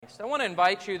Christ. I want to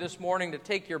invite you this morning to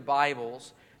take your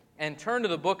Bibles and turn to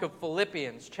the book of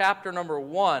Philippians, chapter number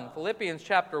 1. Philippians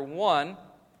chapter 1.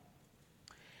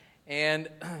 And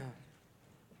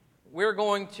we're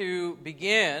going to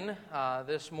begin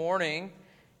this morning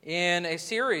in a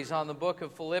series on the book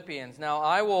of Philippians. Now,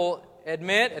 I will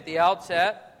admit at the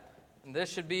outset, and this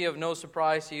should be of no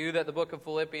surprise to you, that the book of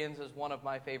Philippians is one of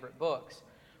my favorite books.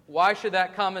 Why should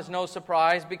that come as no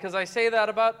surprise? Because I say that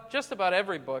about just about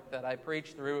every book that I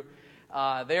preach through.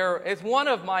 It's one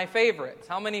of my favorites.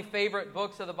 How many favorite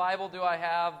books of the Bible do I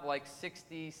have? Like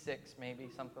 66, maybe,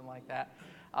 something like that.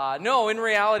 No, in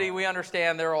reality, we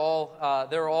understand they're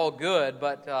all good.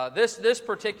 But this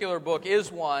particular book is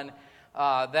one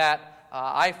that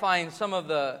I find some of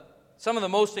the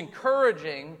most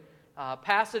encouraging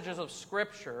passages of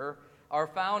Scripture are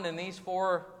found in these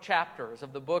 4 chapters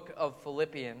of the book of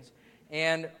Philippians.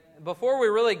 And before we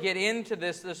really get into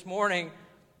this morning,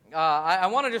 I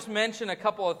want to just mention a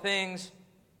couple of things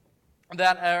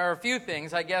that are a few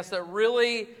things, I guess, that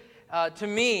really, to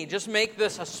me, just make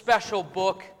this a special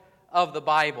book of the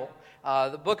Bible.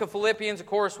 The book of Philippians, of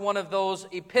course, one of those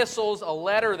epistles, a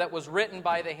letter that was written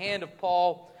by the hand of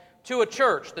Paul to a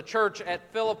church, the church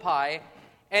at Philippi.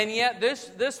 And yet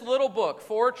this little book,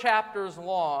 4 chapters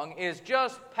long, is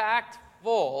just packed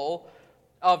full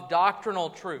of doctrinal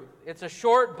truth. It's a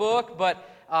short book, but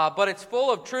it's full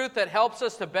of truth that helps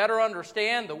us to better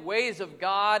understand the ways of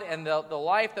God and the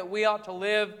life that we ought to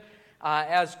live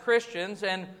as Christians.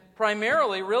 And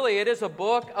primarily, really, it is a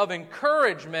book of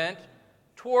encouragement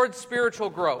towards spiritual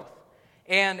growth.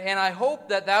 And I hope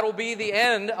that will be the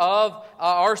end of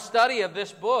our study of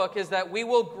this book, is that we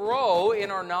will grow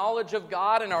in our knowledge of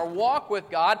God and our walk with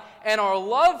God and our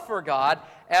love for God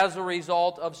as a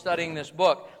result of studying this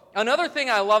book. Another thing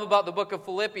I love about the book of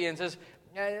Philippians is,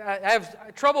 I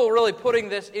have trouble really putting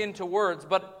this into words,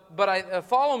 but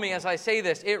follow me as I say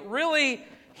this. It really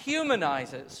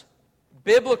humanizes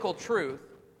biblical truth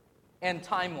and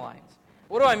timelines.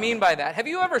 What do I mean by that? Have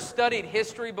you ever studied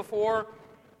history before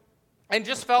and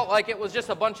just felt like it was just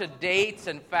a bunch of dates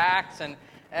and facts and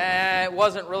it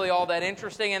wasn't really all that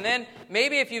interesting? And then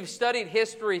maybe if you've studied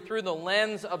history through the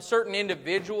lens of certain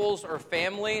individuals or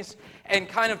families and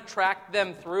kind of tracked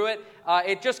them through it,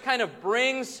 it just kind of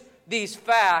brings these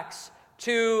facts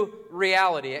to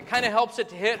reality. It kind of helps it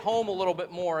to hit home a little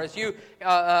bit more as you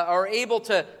are able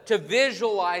to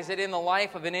visualize it in the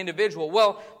life of an individual.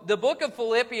 Well, the book of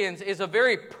Philippians is a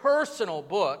very personal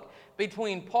book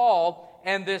between Paul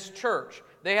and this church.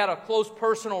 They had a close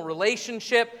personal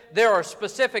relationship. There are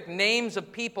specific names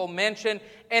of people mentioned,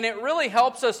 and it really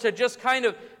helps us to just kind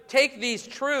of take these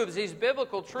truths, these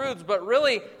biblical truths, but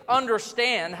really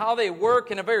understand how they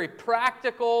work in a very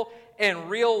practical and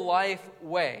real life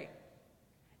way.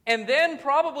 And then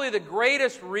probably the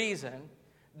greatest reason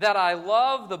that I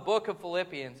love the book of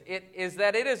Philippians is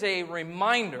that it is a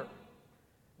reminder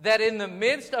that in the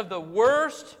midst of the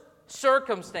worst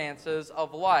circumstances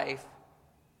of life,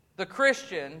 the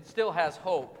Christian still has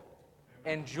hope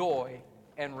and joy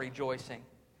and rejoicing.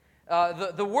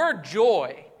 The word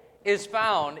joy is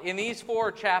found in these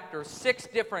 4 chapters 6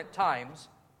 different times.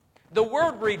 The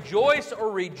word rejoice or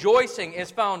rejoicing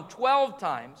is found 12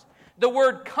 times. The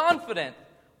word confident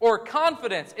or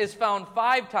confidence is found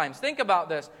 5 times. Think about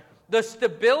this. The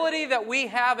stability that we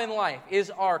have in life is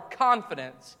our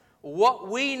confidence, what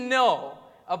we know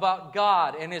about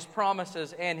God and His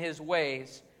promises and His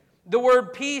ways. The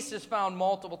word peace is found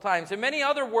multiple times. And many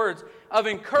other words of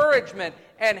encouragement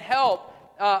and help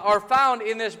are found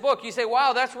in this book. You say,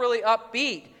 wow, that's really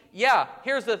upbeat. Yeah,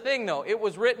 here's the thing though. It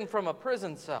was written from a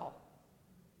prison cell.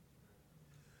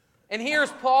 And here's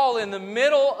Paul in the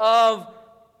middle of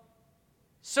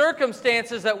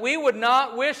circumstances that we would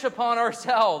not wish upon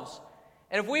ourselves.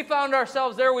 And if we found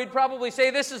ourselves there, we'd probably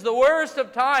say this is the worst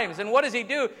of times. And what does he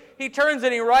do? He turns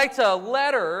and he writes a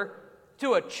letter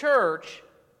to a church,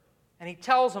 and he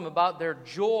tells them about their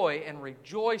joy and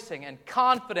rejoicing and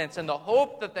confidence and the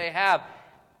hope that they have.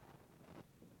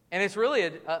 And it's really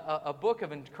a book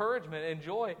of encouragement and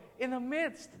joy in the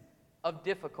midst of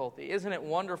difficulty. Isn't it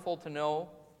wonderful to know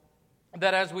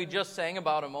that, as we just sang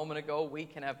about a moment ago, we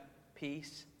can have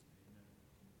peace?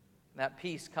 That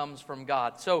peace comes from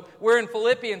God. So we're in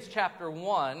Philippians chapter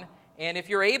 1, and if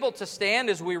you're able to stand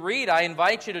as we read, I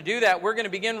invite you to do that. We're going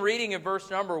to begin reading in verse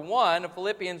number 1 of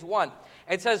Philippians 1.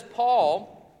 It says,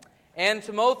 Paul and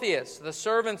Timotheus, the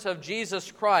servants of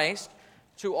Jesus Christ,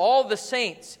 to all the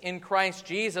saints in Christ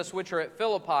Jesus which are at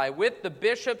Philippi, with the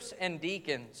bishops and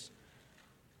deacons,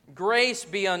 grace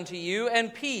be unto you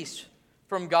and peace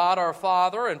from God our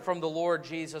Father and from the Lord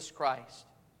Jesus Christ.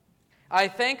 I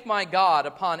thank my God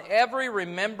upon every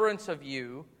remembrance of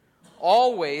you,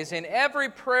 always in every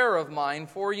prayer of mine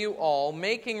for you all,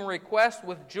 making request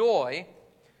with joy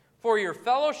for your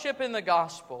fellowship in the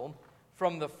gospel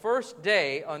from the first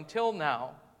day until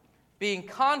now, being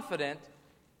confident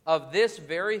of this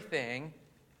very thing,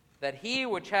 that he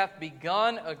which hath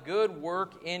begun a good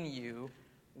work in you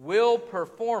will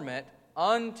perform it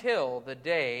until the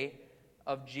day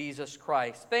of Jesus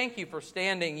Christ. Thank you for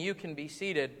standing. You can be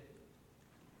seated.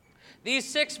 These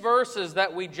 6 verses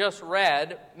that we just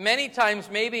read, many times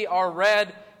maybe are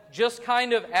read just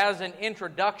kind of as an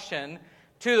introduction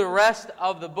to the rest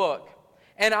of the book.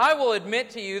 And I will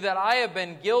admit to you that I have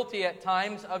been guilty at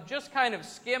times of just kind of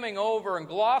skimming over and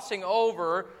glossing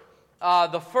over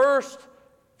the first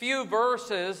few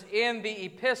verses in the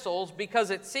epistles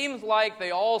because it seems like they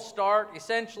all start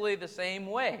essentially the same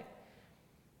way.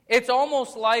 It's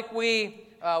almost like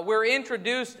we're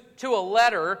introduced to a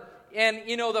letter, and,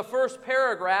 the first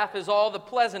paragraph is all the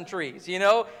pleasantries,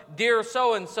 Dear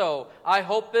so-and-so, I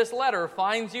hope this letter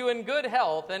finds you in good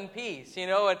health and peace,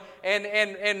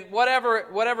 and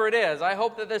whatever it is. I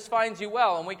hope that this finds you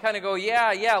well. And we kind of go,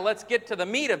 yeah, let's get to the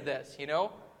meat of this,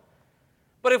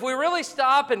 But if we really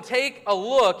stop and take a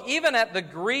look, even at the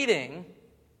greeting,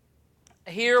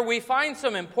 here we find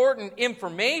some important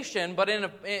information, but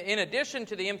in addition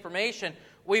to the information,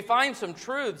 we find some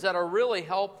truths that are really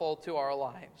helpful to our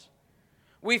lives.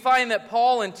 We find that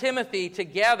Paul and Timothy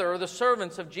together, the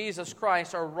servants of Jesus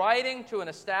Christ, are writing to an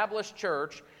established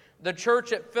church, the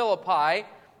church at Philippi,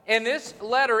 and this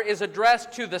letter is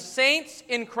addressed to the saints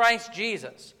in Christ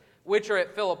Jesus, which are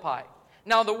at Philippi.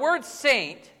 Now, the word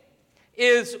saint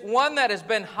is one that has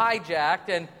been hijacked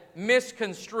and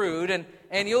misconstrued,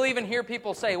 and you'll even hear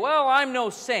people say, well, I'm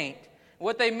no saint.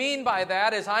 What they mean by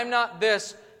that is I'm not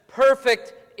this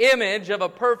perfect image of a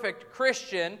perfect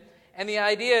Christian, and the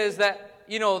idea is that,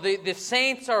 the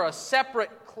saints are a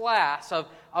separate class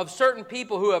of certain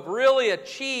people who have really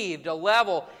achieved a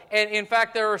level, and in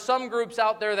fact, there are some groups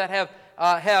out there that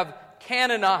have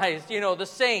canonized, the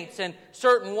saints, and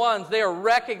certain ones, they are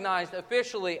recognized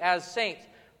officially as saints.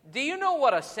 Do you know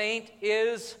what a saint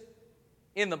is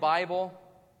in the Bible?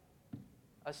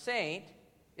 A saint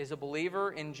is a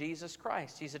believer in Jesus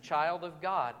Christ. He's a child of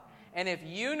God. And if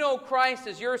you know Christ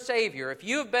as your Savior, if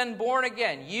you've been born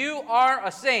again, you are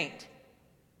a saint.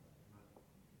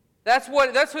 That's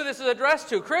who this is addressed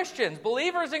to. Christians,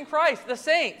 believers in Christ, the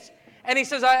saints. And he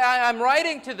says, I'm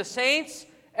writing to the saints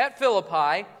at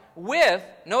Philippi with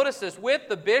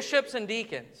the bishops and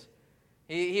deacons.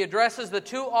 He addresses the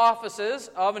 2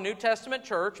 offices of a New Testament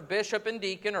church, bishop and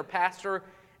deacon, or pastor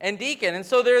and deacon. And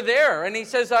so they're there. And he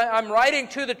says, I'm writing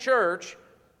to the church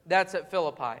that's at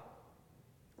Philippi.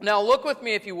 Now look with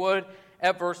me, if you would,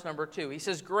 at verse number 2. He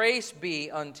says, grace be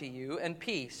unto you and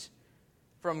peace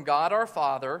from God our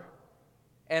Father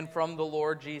and from the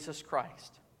Lord Jesus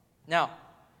Christ. Now,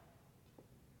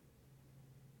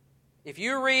 if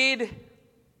you read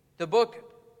the book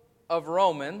of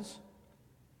Romans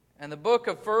and the book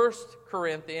of 1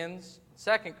 Corinthians,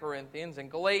 2 Corinthians, and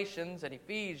Galatians, and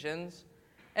Ephesians,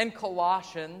 and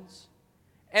Colossians,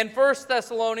 and 1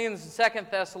 Thessalonians and 2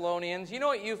 Thessalonians, you know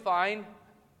what you find?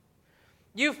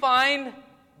 You find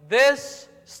this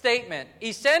statement,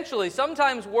 essentially,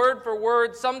 sometimes word for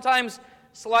word, sometimes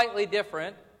slightly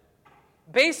different.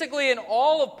 Basically, in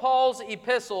all of Paul's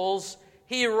epistles,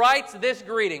 he writes this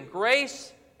greeting,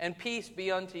 grace and peace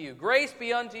be unto you. Grace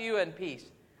be unto you and peace.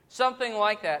 Something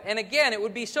like that. And again, it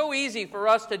would be so easy for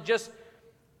us to just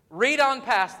read on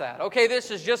past that. Okay,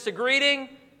 this is just a greeting.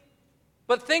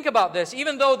 But think about this.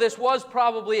 Even though this was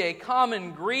probably a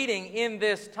common greeting in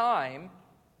this time,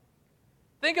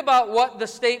 think about what the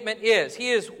statement is. He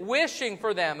is wishing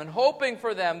for them and hoping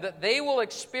for them that they will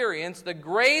experience the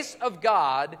grace of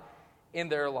God in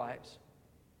their lives.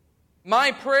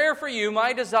 My prayer for you,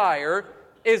 my desire,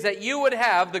 is that you would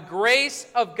have the grace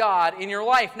of God in your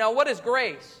life. Now, what is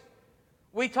grace?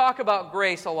 We talk about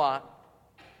grace a lot.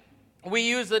 We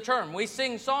use the term. We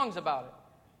sing songs about it.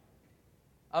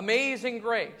 Amazing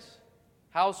grace.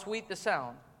 How sweet the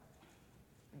sound.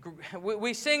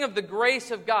 We sing of the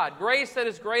grace of God, grace that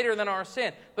is greater than our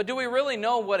sin. But do we really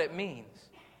know what it means?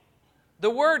 The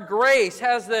word grace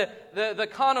has the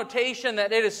connotation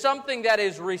that it is something that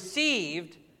is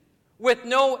received with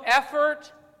no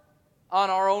effort on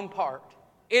our own part.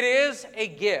 It is a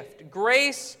gift.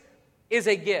 Grace is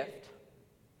a gift.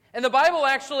 And the Bible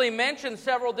actually mentions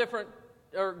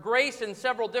grace in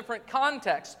several different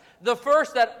contexts. The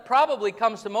first that probably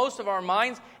comes to most of our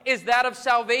minds is that of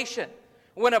salvation.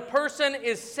 When a person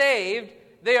is saved,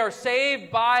 they are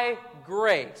saved by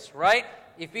grace, right?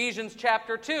 Ephesians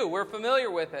chapter 2, we're familiar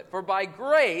with it. For by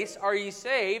grace are ye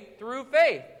saved through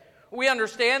faith. We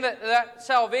understand that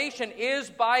salvation is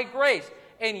by grace,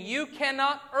 and you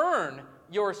cannot earn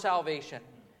your salvation.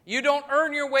 You don't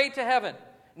earn your way to heaven.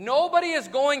 Nobody is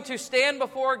going to stand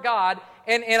before God,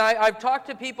 and I've talked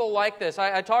to people like this.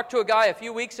 I talked to a guy a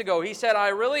few weeks ago. He said, I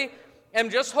really am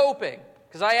just hoping,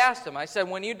 because I asked him, I said,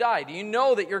 when you die, do you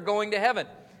know that you're going to heaven?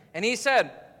 And he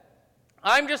said,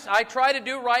 I try to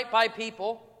do right by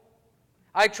people.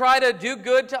 I try to do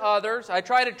good to others. I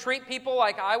try to treat people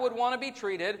like I would want to be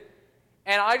treated.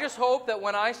 And I just hope that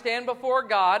when I stand before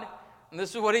God, and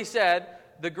this is what he said,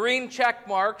 the green check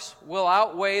marks will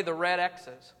outweigh the red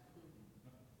X's.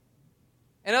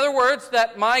 In other words,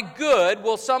 that my good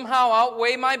will somehow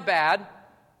outweigh my bad,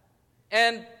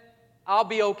 and I'll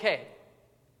be okay.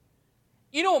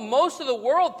 You know, most of the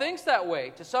world thinks that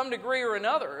way to some degree or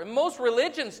another. And most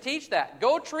religions teach that.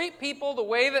 Go treat people the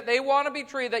way that they want to be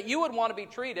treated, that you would want to be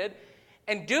treated,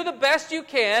 and do the best you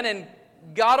can, and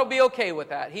God will be okay with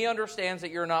that. He understands that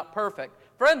you're not perfect.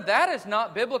 Friend, that is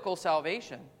not biblical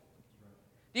salvation.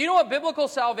 Do you know what biblical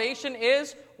salvation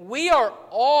is? We are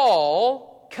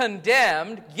all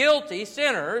condemned, guilty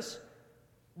sinners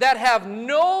that have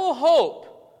no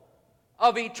hope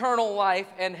of eternal life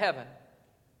and heaven.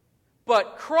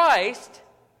 But Christ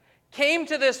came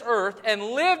to this earth and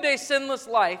lived a sinless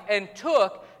life and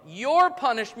took your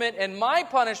punishment and my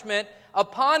punishment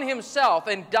upon himself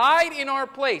and died in our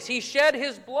place. He shed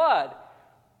his blood,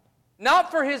 not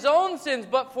for his own sins,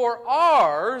 but for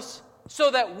ours,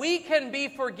 so that we can be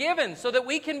forgiven, so that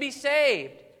we can be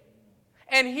saved.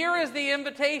 And here is the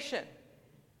invitation.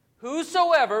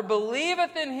 Whosoever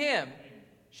believeth in him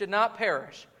should not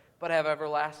perish, but have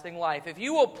everlasting life. If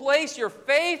you will place your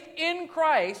faith in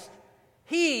Christ,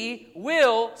 he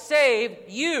will save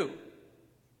you.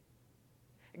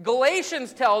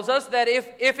 Galatians tells us that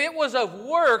if it was of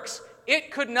works,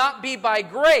 it could not be by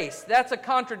grace. That's a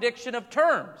contradiction of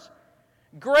terms.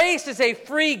 Grace is a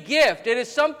free gift. It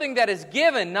is something that is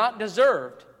given, not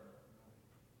deserved.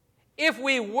 If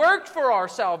we worked for our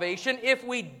salvation, if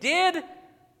we did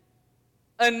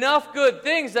enough good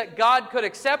things that God could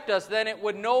accept us, then it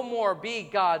would no more be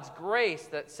God's grace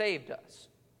that saved us.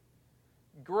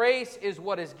 Grace is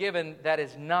what is given that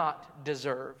is not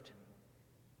deserved.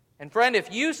 And friend,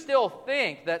 if you still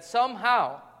think that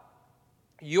somehow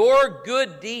your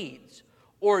good deeds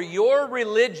or your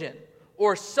religion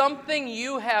or something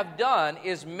you have done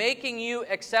is making you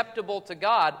acceptable to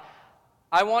God,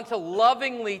 I want to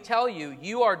lovingly tell you,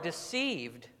 you are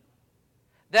deceived.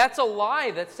 That's a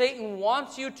lie that Satan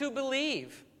wants you to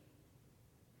believe.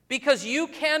 Because you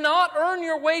cannot earn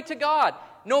your way to God.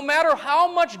 No matter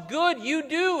how much good you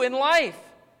do in life,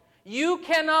 you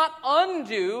cannot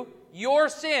undo your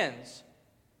sins.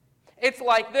 It's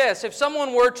like this. If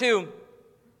someone were to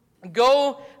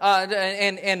go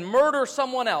and murder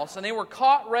someone else, and they were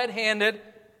caught red-handed,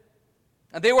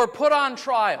 and they were put on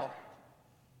trial,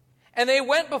 and they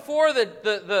went before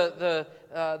the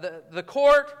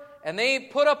court, and they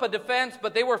put up a defense,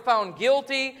 but they were found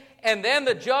guilty, and then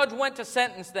the judge went to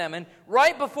sentence them. And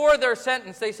right before their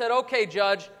sentence, they said, okay,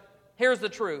 judge, here's the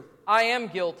truth. I am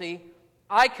guilty.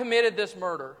 I committed this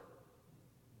murder.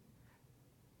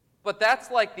 But that's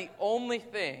like the only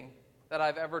thing that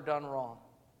I've ever done wrong.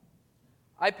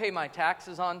 I pay my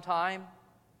taxes on time.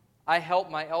 I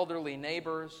help my elderly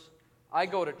neighbors. I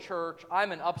go to church.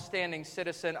 I'm an upstanding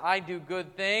citizen. I do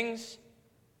good things.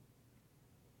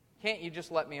 Can't you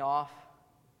just let me off?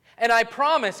 And I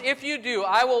promise, if you do,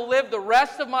 I will live the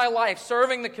rest of my life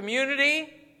serving the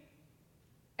community,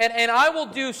 and I will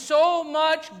do so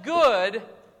much good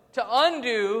to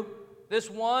undo this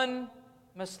one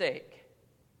mistake.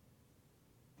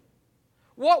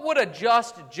 What would a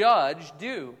just judge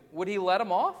do? Would he let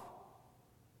him off?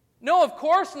 No, of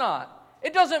course not.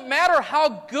 It doesn't matter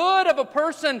how good of a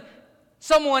person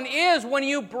someone is. When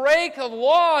you break the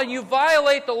law, you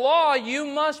violate the law, you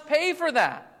must pay for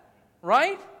that.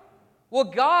 Right? Well,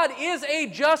 God is a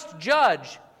just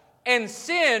judge, and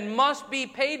sin must be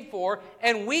paid for,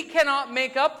 and we cannot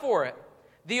make up for it.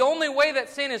 The only way that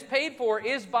sin is paid for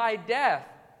is by death.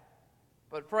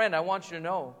 But friend, I want you to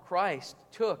know, Christ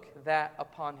took that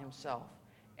upon himself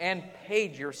and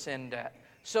paid your sin debt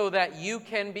so that you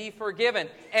can be forgiven.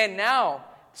 And now,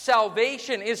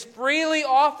 salvation is freely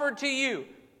offered to you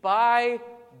by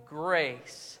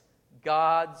grace,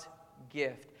 God's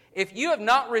gift. If you have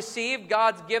not received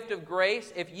God's gift of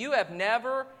grace, if you have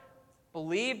never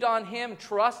believed on him,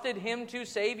 trusted him to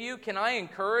save you, can I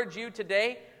encourage you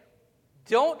today?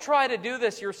 Don't try to do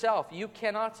this yourself. You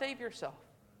cannot save yourself.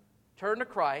 Turn to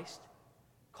Christ.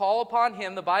 Call upon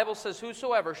him. The Bible says,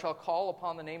 whosoever shall call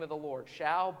upon the name of the Lord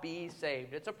shall be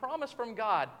saved. It's a promise from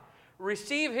God.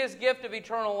 receive His gift of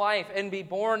eternal life and be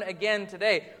born again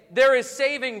today. There is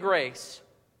saving grace.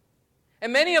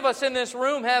 And many of us in this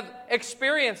room have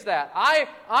experienced that.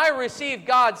 I received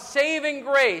God's saving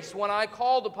grace when I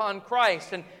called upon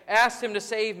Christ and asked Him to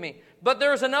save me. But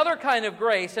there's another kind of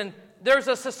grace, and there's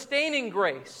a sustaining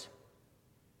grace.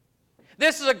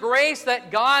 This is a grace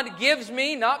that God gives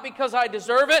me, not because I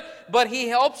deserve it, but He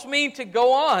helps me to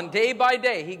go on day by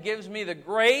day. He gives me the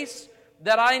grace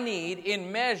that I need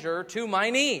in measure to my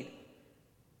need.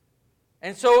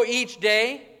 And so each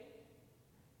day,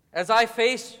 as I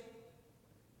face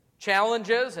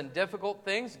challenges and difficult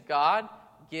things, God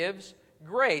gives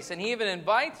grace. And He even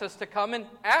invites us to come and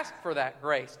ask for that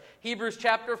grace. Hebrews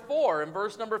chapter 4 and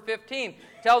verse number 15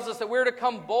 tells us that we're to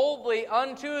come boldly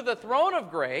unto the throne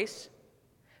of grace,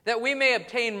 that we may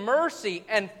obtain mercy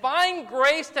and find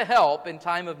grace to help in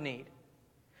time of need.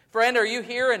 Friend, are you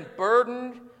here and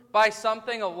burdened by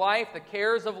something of life, the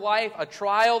cares of life, a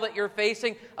trial that you're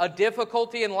facing, a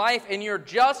difficulty in life, and you're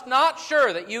just not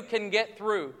sure that you can get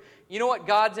through? You know what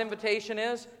God's invitation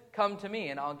is? Come to me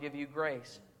and I'll give you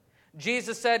grace.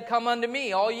 Jesus said, "Come unto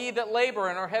me, all ye that labor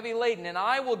and are heavy laden, and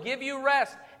I will give you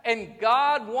rest." And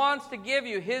God wants to give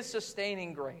you His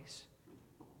sustaining grace.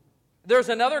 There's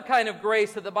another kind of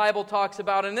grace that the Bible talks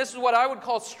about, and this is what I would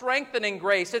call strengthening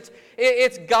grace.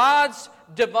 It's God's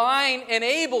divine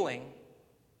enabling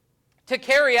to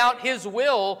carry out His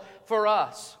will for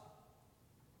us.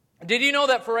 Did you know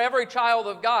that for every child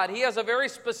of God, He has a very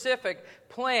specific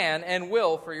plan and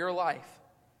will for your life?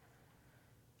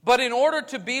 But in order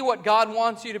to be what God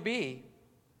wants you to be,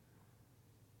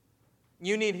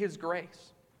 you need His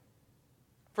grace.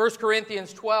 1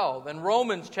 Corinthians 12 and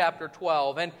Romans chapter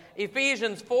 12 and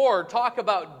Ephesians 4 talk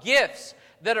about gifts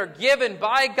that are given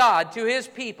by God to His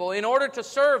people in order to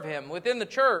serve Him within the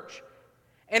church.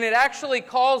 And it actually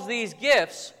calls these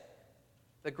gifts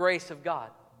the grace of God.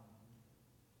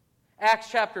 Acts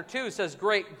chapter 2 says,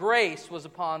 "Great grace was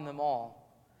upon them all."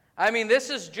 I mean, this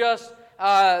is just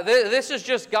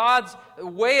God's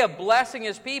way of blessing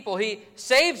His people. He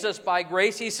saves us by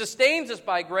grace, He sustains us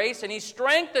by grace, and He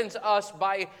strengthens us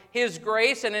by His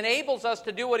grace and enables us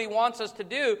to do what He wants us to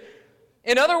do.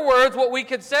 In other words, what we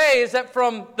could say is that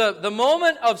from the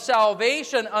moment of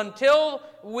salvation until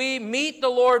we meet the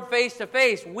Lord face to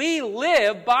face, we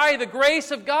live by the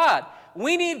grace of God.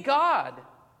 We need God.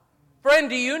 Friend,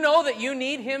 do you know that you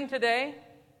need Him today?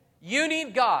 You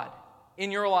need God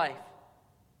in your life.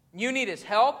 You need His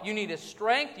help. You need His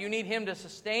strength. You need Him to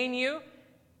sustain you.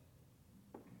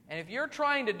 And if you're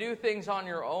trying to do things on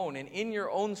your own and in your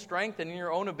own strength and in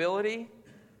your own ability,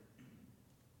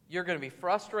 you're going to be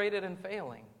frustrated and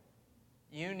failing.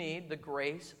 You need the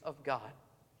grace of God.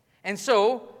 And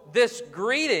so, this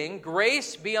greeting,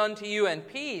 "Grace be unto you and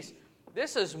peace,"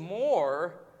 this is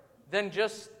more than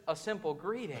just a simple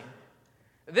greeting.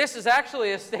 This is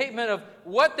actually a statement of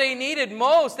what they needed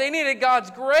most. They needed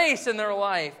God's grace in their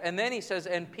life. And then he says,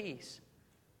 "and peace."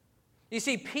 You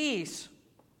see, peace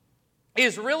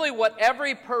is really what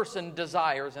every person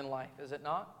desires in life, is it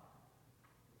not?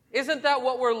 Isn't that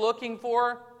what we're looking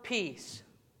for? Peace.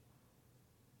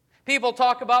 People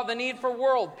talk about the need for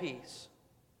world peace.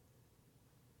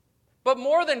 But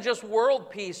more than just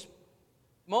world peace,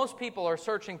 most people are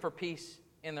searching for peace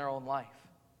in their own life.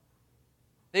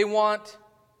 They want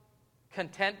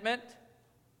contentment.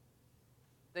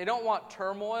 They don't want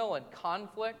turmoil and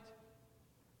conflict.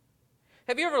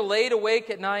 Have you ever laid awake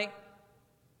at night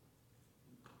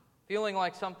feeling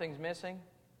like something's missing?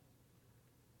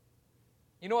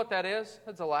 You know what that is?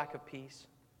 That's a lack of peace.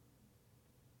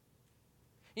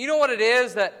 You know what it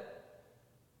is that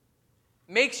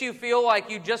makes you feel like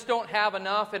you just don't have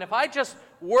enough, and if I just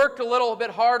worked a little bit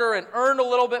harder and earned a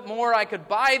little bit more, I could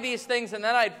buy these things and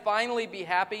then I'd finally be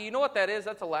happy? You know what that is?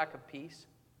 That's a lack of peace.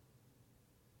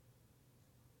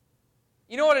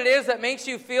 You know what it is that makes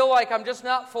you feel like I'm just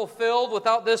not fulfilled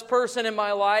without this person in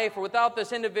my life, or without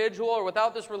this individual, or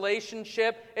without this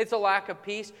relationship? It's a lack of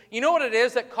peace. You know what it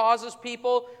is that causes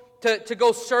people to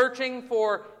go searching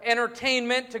for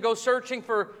entertainment, to go searching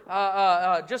for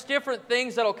just different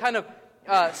things that'll kind of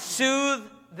soothe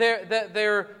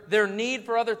their need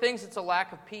for other things? It's a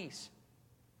lack of peace.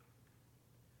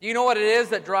 Do you know what it is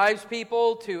that drives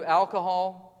people to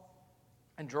alcohol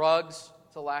and drugs?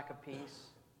 It's a lack of peace.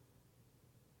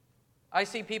 I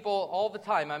see people all the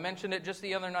time. I mentioned it just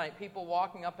the other night. People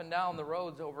walking up and down the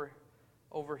roads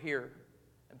over here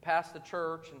and past the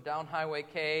church and down Highway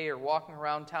K, or walking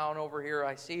around town over here.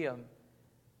 I see them.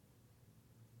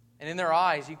 And in their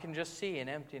eyes, you can just see an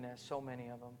emptiness, so many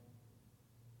of them.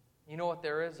 You know what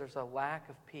there is? There's a lack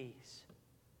of peace.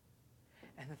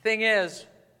 And the thing is,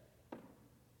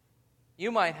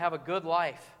 you might have a good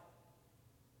life.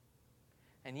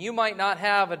 And you might not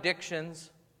have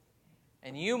addictions.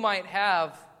 And you might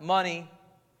have money.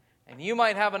 And you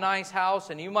might have a nice house.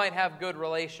 And you might have good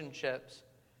relationships.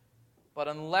 But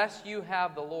unless you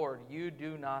have the Lord, you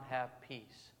do not have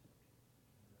peace.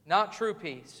 Not true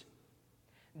peace.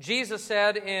 Jesus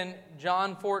said in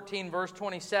John 14, verse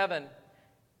 27,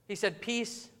 He said,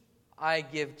 "Peace I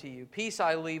give to you. Peace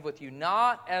I leave with you.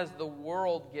 Not as the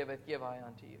world giveth, give I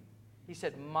unto you." He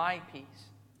said, "My peace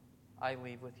I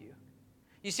leave with you."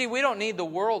 You see, we don't need the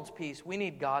world's peace. We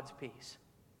need God's peace.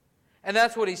 And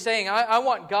that's what He's saying. I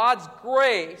want God's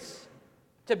grace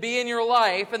to be in your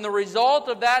life, and the result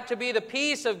of that to be the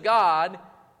peace of God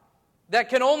that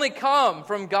can only come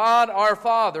from God our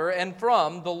Father and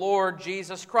from the Lord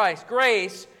Jesus Christ.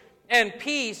 Grace and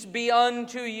peace be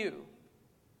unto you.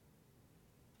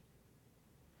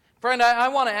 Friend, I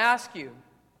want to ask you,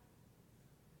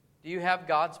 do you have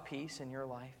God's peace in your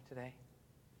life today?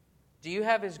 Do you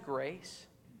have His grace?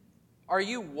 Are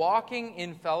you walking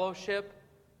in fellowship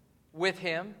with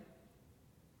Him?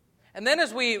 And then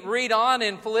as we read on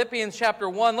in Philippians chapter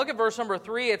 1, look at verse number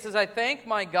 3. It says, "I thank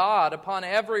my God upon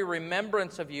every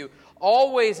remembrance of you,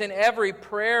 always in every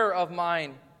prayer of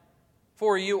mine,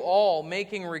 for you all,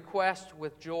 making request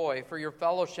with joy for your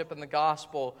fellowship in the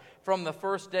gospel from the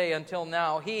first day until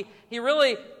now." He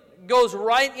really goes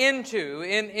right into,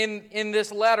 in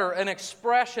this letter, an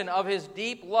expression of his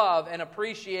deep love and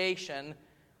appreciation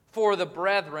for the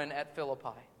brethren at Philippi.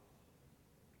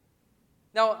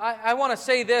 Now, I want to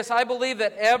say this. I believe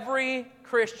that every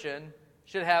Christian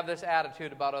should have this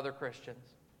attitude about other Christians.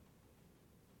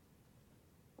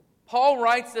 Paul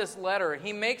writes this letter.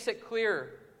 He makes it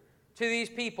clear to these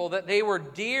people that they were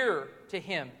dear to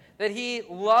him, that he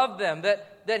loved them,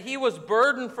 that he was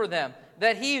burdened for them,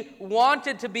 that he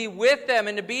wanted to be with them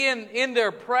and to be in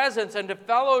their presence and to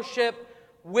fellowship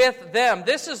with them.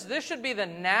 This should be the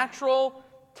natural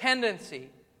tendency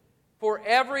for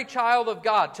every child of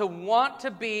God, to want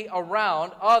to be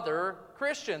around other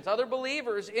Christians, other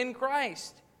believers in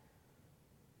Christ.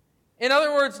 In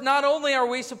other words, not only are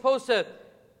we supposed to,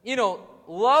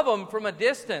 love them from a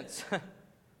distance,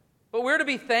 but we're to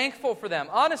be thankful for them.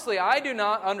 Honestly, I do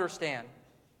not understand.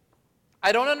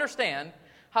 I don't understand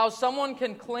how someone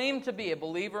can claim to be a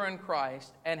believer in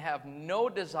Christ and have no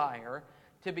desire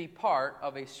to be part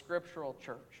of a scriptural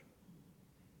church.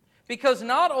 Because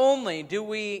not only do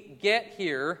we get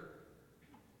here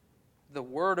the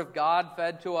Word of God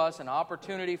fed to us, an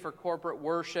opportunity for corporate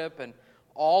worship and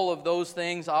all of those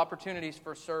things, opportunities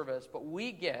for service, but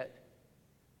we get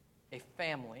a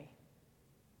family.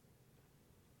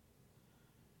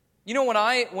 When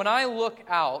I look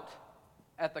out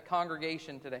at the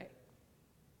congregation today,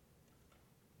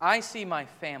 I see my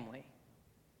family.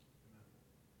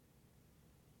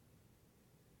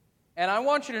 And I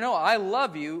want you to know, I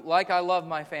love you like I love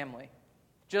my family.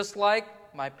 Just like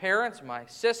my parents, my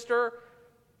sister,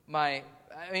 my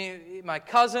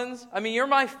cousins. You're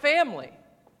my family.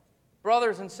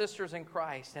 Brothers and sisters in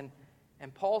Christ.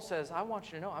 And Paul says, I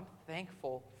want you to know, I'm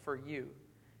thankful for you.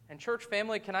 And church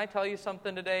family, can I tell you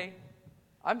something today?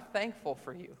 I'm thankful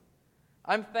for you.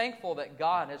 I'm thankful that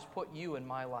God has put you in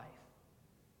my life.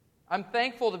 I'm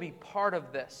thankful to be part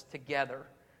of this together,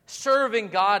 serving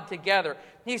God together.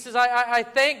 He says, I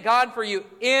thank God for you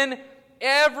in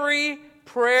every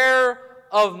prayer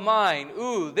of mine.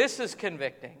 Ooh, this is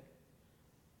convicting.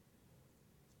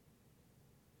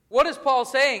 What is Paul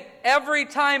saying? Every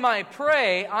time I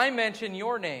pray, I mention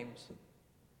your names.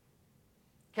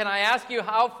 Can I ask you,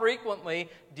 how frequently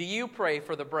do you pray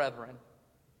for the brethren?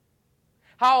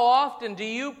 How often do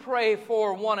you pray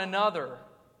for one another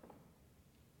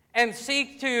and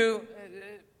seek to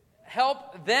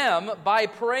help them by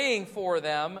praying for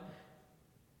them,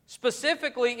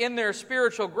 specifically in their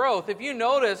spiritual growth? If you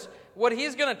notice, what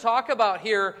he's going to talk about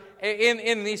here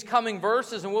in these coming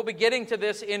verses, and we'll be getting to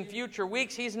this in future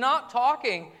weeks, he's not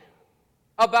talking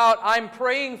about, I'm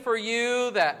praying for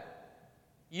you that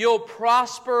you'll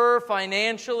prosper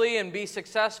financially and be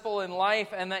successful in life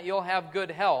and that you'll have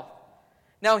good health.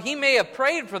 Now, he may have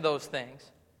prayed for those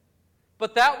things,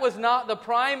 but that was not the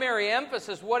primary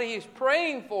emphasis. What he's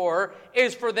praying for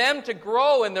is for them to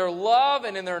grow in their love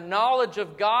and in their knowledge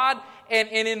of God and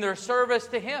in their service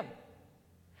to Him.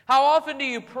 How often do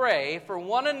you pray for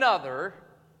one another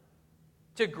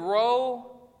to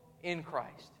grow in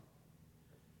Christ?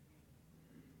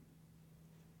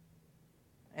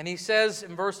 And he says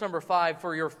in verse number 5,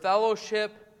 for your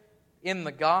fellowship in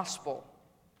the gospel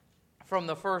from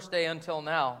the first day until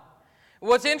now.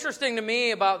 What's interesting to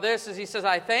me about this is he says,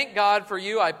 I thank God for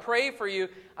you, I pray for you,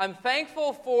 I'm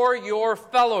thankful for your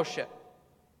fellowship.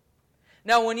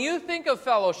 Now, when you think of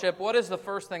fellowship, what is the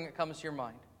first thing that comes to your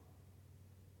mind?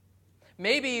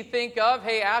 Maybe you think of,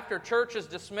 hey, after church is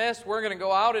dismissed, we're going to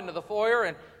go out into the foyer,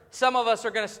 and some of us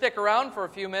are going to stick around for a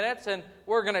few minutes, and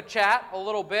we're going to chat a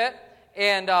little bit,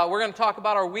 and we're going to talk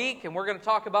about our week, and we're going to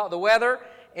talk about the weather,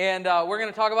 and we're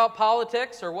going to talk about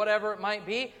politics or whatever it might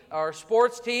be, our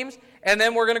sports teams, and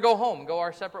then we're going to go home, go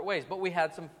our separate ways. But we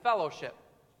had some fellowship.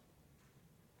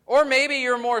 Or maybe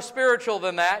you're more spiritual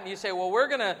than that, and you say, well, we're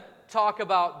going to talk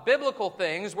about biblical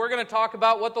things. We're going to talk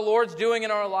about what the Lord's doing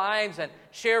in our lives and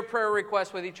share prayer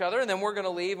requests with each other, and then we're going to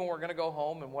leave and we're going to go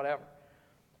home and whatever.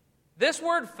 This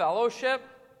word fellowship,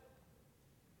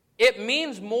 it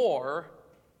means more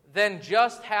than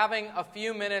just having a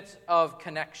few minutes of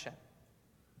connection.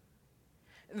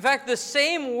 In fact, the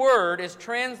same word is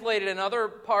translated in other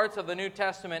parts of the New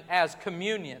Testament as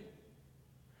communion.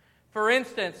 For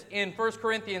instance, in 1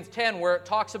 Corinthians 10, where it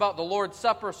talks about the Lord's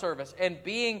Supper service and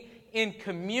being in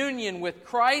communion with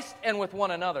Christ and with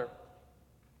one another,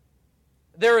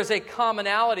 there is a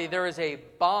commonality, there is a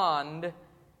bond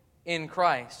in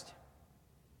Christ.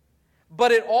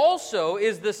 But it also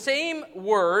is the same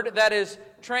word that is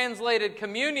translated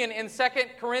communion in 2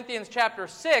 Corinthians chapter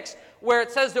 6, where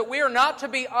it says that we are not to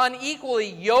be unequally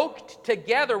yoked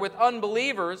together with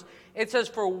unbelievers. It says,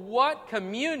 for what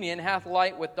communion hath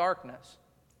light with darkness?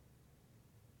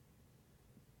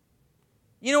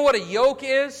 You know what a yoke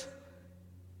is?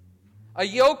 A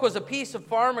yoke was a piece of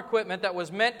farm equipment that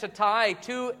was meant to tie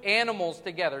two animals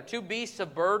together, two beasts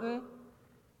of burden,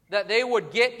 that they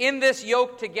would get in this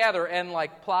yoke together and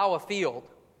like plow a field.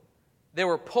 They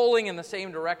were pulling in the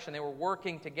same direction. They were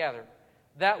working together.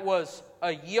 That was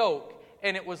a yoke,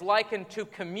 and it was likened to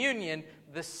communion,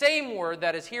 the same word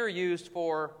that is here used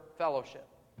for fellowship.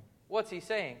 What's he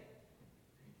saying?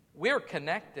 We're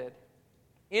connected.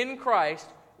 In Christ,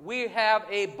 we have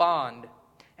a bond.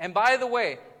 And by the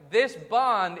way, this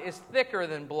bond is thicker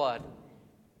than blood.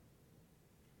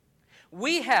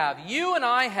 You and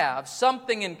I have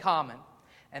something in common,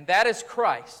 and that is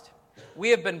Christ. We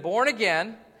have been born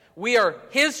again. We are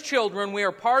His children. We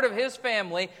are part of His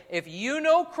family. If you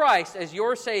know Christ as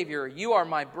your Savior, you are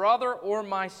my brother or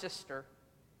my sister.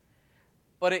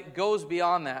 But it goes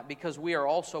beyond that, because we are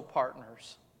also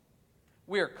partners.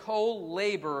 We are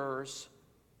co-laborers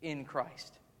in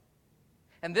Christ.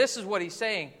 And this is what he's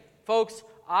saying. Folks,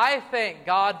 I thank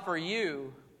God for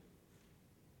you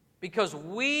because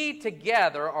we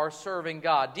together are serving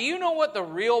God. Do you know what the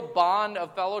real bond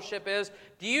of fellowship is?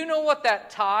 Do you know what that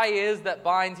tie is that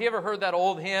binds? You ever heard that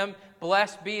old hymn,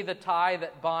 "Blessed be the tie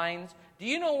that binds"? Do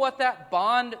you know what that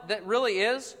bond that really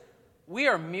is? We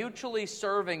are mutually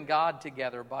serving God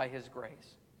together by His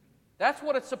grace. That's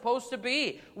what it's supposed to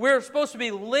be. We're supposed to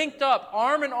be linked up,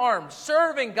 arm in arm,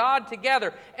 serving God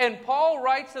together. And Paul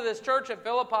writes to this church at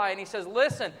Philippi and he says,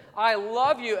 listen, I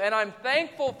love you and I'm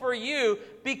thankful for you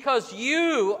because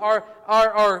you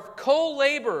are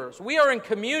co-laborers. We are in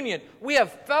communion. We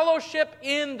have fellowship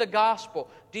in the gospel.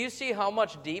 Do you see how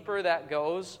much deeper that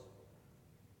goes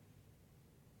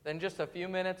than just a few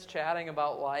minutes chatting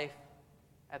about life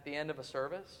at the end of a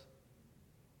service?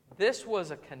 This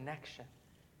was a connection.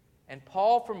 And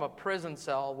Paul, from a prison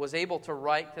cell, was able to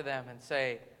write to them and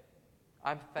say,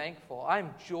 I'm thankful,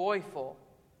 I'm joyful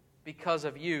because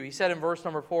of you. He said in verse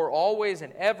number 4, always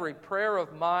in every prayer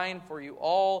of mine for you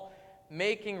all,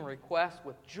 making request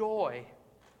with joy.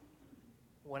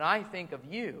 When I think of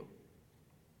you,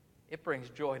 it brings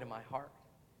joy to my heart.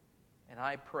 And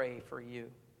I pray for you.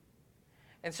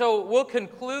 And so we'll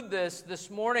conclude this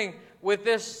morning with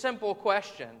this simple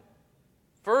question.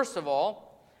 First of all,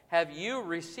 have you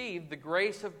received the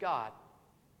grace of God?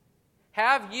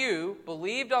 Have you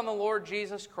believed on the Lord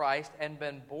Jesus Christ and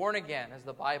been born again, as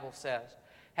the Bible says?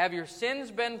 Have your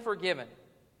sins been forgiven?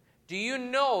 Do you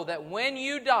know that when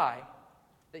you die,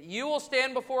 that you will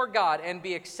stand before God and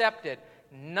be accepted,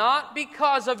 not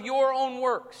because of your own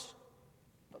works,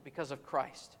 but because of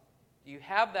Christ? Do you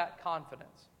have that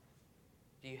confidence?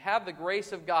 Do you have the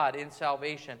grace of God in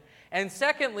salvation? And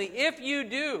secondly, if you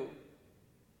do,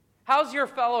 how's your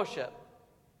fellowship?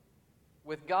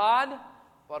 With God,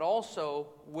 but also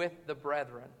with the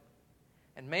brethren.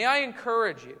 And may I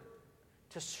encourage you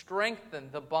to strengthen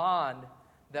the bond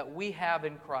that we have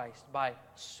in Christ by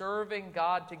serving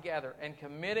God together and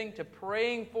committing to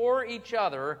praying for each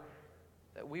other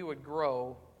that we would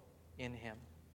grow in Him.